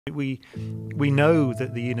We know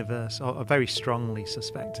that the universe, or very strongly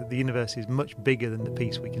suspect that the universe is much bigger than the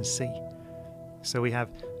piece we can see. So we have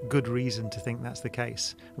good reason to think that's the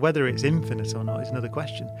case. Whether it's infinite or not is another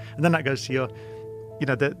question. And then that goes to your,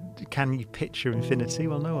 can you picture infinity?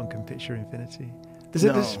 Well, no one can picture infinity.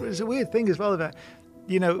 There's a weird thing as well about,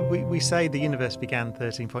 we say the universe began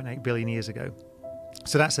 13.8 billion years ago.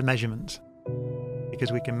 So that's a measurement,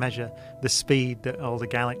 because we can measure the speed that all the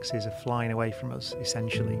galaxies are flying away from us,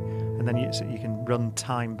 essentially. And then you can run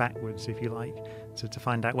time backwards, if you like, to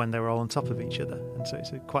find out when they were all on top of each other. And so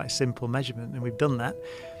it's quite a simple measurement, and we've done that.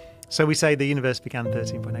 So we say the universe began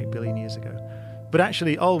 13.8 billion years ago. But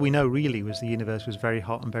actually, all we know really was the universe was very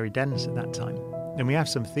hot and very dense at that time. And we have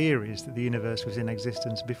some theories that the universe was in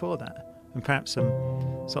existence before that, and perhaps some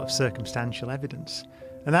sort of circumstantial evidence.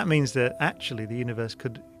 And that means that actually the universe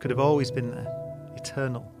could have always been there,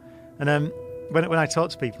 eternal. And when I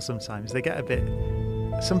talk to people sometimes, some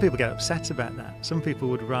people get upset about that. Some people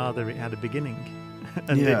would rather it had a beginning.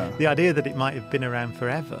 And the idea that it might have been around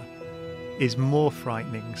forever is more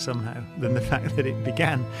frightening somehow than the fact that it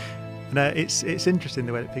began. And it's interesting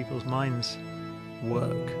the way that people's minds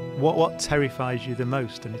work. What terrifies you the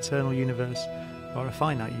most, an eternal universe or a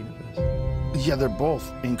finite universe? Yeah, they're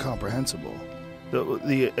both incomprehensible.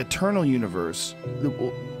 The eternal universe,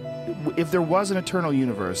 if there was an eternal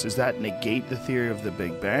universe, does that negate the theory of the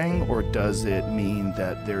Big Bang, or does it mean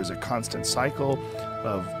that there's a constant cycle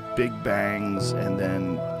of Big Bangs and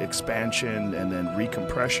then expansion and then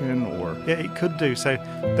recompression? Or yeah, it could do. So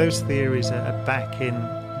those theories are back in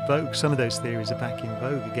vogue. Some of those theories are back in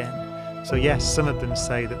vogue again. So yes, some of them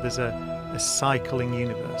say that there's a cycling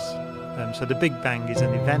universe. So the Big Bang is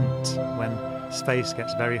an event when space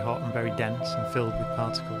gets very hot and very dense and filled with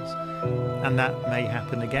particles, and that may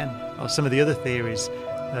happen again. Or some of the other theories,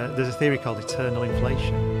 there's a theory called eternal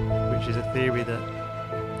inflation, which is a theory that,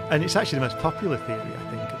 and it's actually the most popular theory,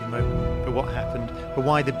 I think, at the moment, for what happened, for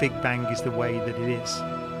why the Big Bang is the way that it is.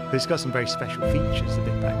 But it's got some very special features, the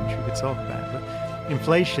Big Bang, which we could talk about. But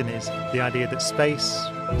inflation is the idea that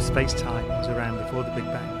space-time was around before the Big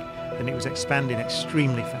Bang, and it was expanding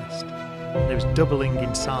extremely fast. It was doubling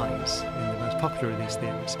in size, in the most popular of these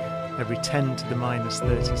theories, every 10 to the minus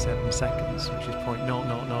 37 seconds, which is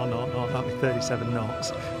 0.00037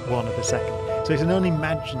 noughts, 1 of a second. So it's an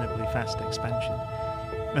unimaginably fast expansion.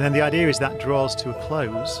 And then the idea is that draws to a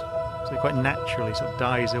close, so it quite naturally sort of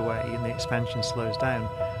dies away and the expansion slows down.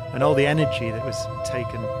 And all the energy that was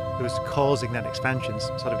taken, that was causing that expansion,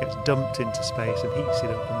 sort of gets dumped into space and heats it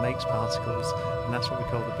up and makes particles, and that's what we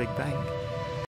call the Big Bang.